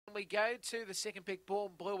we go to the second pick,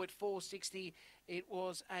 Born Blue at 460. It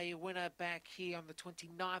was a winner back here on the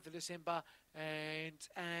 29th of December. And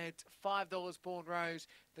at $5, Born Rose,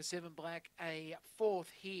 the 7 Black, a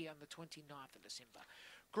fourth here on the 29th of December.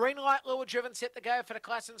 Green light, lure driven, set to go for the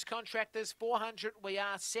Classens Contractors. 400, we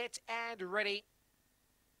are set and ready.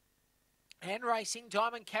 And racing,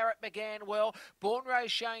 Diamond Carrot began well. Born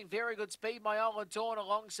Rose showing very good speed. Myola Dawn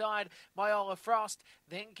alongside Myola Frost.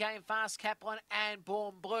 Then came Fast Kaplan and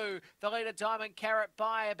Born Blue. The leader, Diamond Carrot,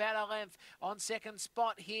 by about a length. On second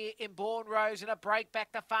spot here in Born Rose. And a break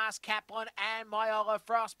back to Fast Kaplan and Myola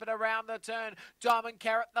Frost. But around the turn, Diamond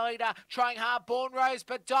Carrot, the leader, trying hard. Born Rose,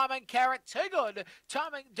 but Diamond Carrot too good.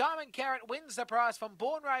 Diamond Carrot wins the prize from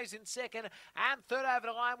Born Rose in second. And third over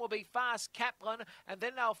the line will be Fast Kaplan. And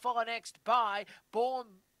then they'll follow next by Born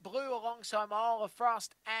Blue alongside Myola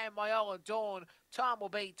Frost and Myola Dawn. Time will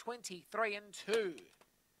be 23-2.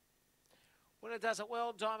 Winner does it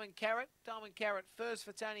well, Diamond Carrot. Diamond Carrot first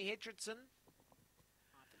for Tony Hedrickson.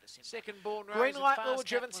 Second, Born Rose. Green light, lure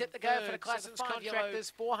driven, set to go for the Classens Contractors.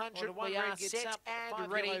 400, we are set and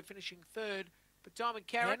ready. Finishing third. But Diamond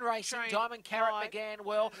Carrot and racing, Diamond Carrot began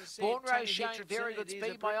well. Born Rose showing very good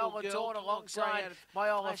speed. Myola Dawn alongside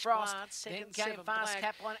Myola Frost. Then came Fast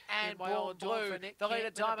Kaplan and Born Blue. The leader,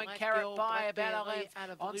 Diamond Carrot, by about a length.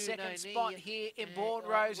 On second spot here in Born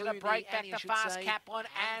Rose. And a break back to Fast Kaplan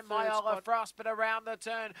and Myola Frost. But around the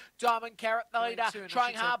turn, Diamond Carrot, the leader,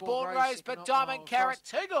 trying hard. Born Rose, but Diamond Carrot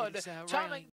too good.